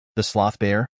The sloth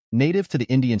bear, native to the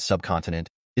Indian subcontinent,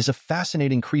 is a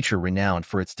fascinating creature renowned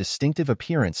for its distinctive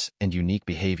appearance and unique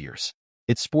behaviors.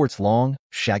 It sports long,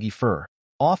 shaggy fur,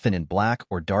 often in black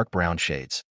or dark brown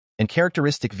shades, and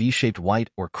characteristic V-shaped white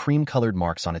or cream-colored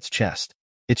marks on its chest.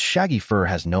 Its shaggy fur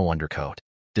has no undercoat.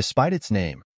 Despite its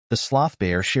name, the sloth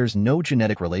bear shares no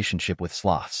genetic relationship with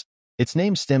sloths. Its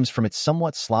name stems from its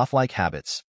somewhat sloth-like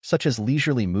habits, such as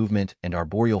leisurely movement and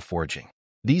arboreal foraging.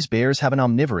 These bears have an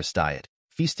omnivorous diet,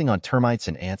 feasting on termites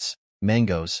and ants,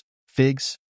 mangoes,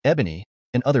 figs, ebony,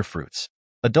 and other fruits.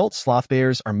 Adult sloth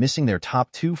bears are missing their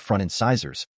top two front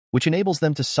incisors, which enables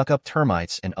them to suck up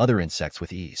termites and other insects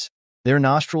with ease. Their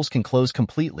nostrils can close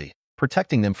completely,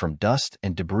 protecting them from dust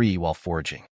and debris while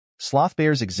foraging. Sloth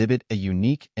bears exhibit a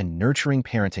unique and nurturing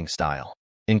parenting style.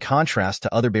 In contrast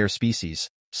to other bear species,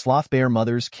 sloth bear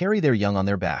mothers carry their young on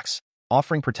their backs,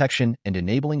 offering protection and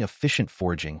enabling efficient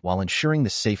foraging while ensuring the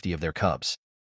safety of their cubs.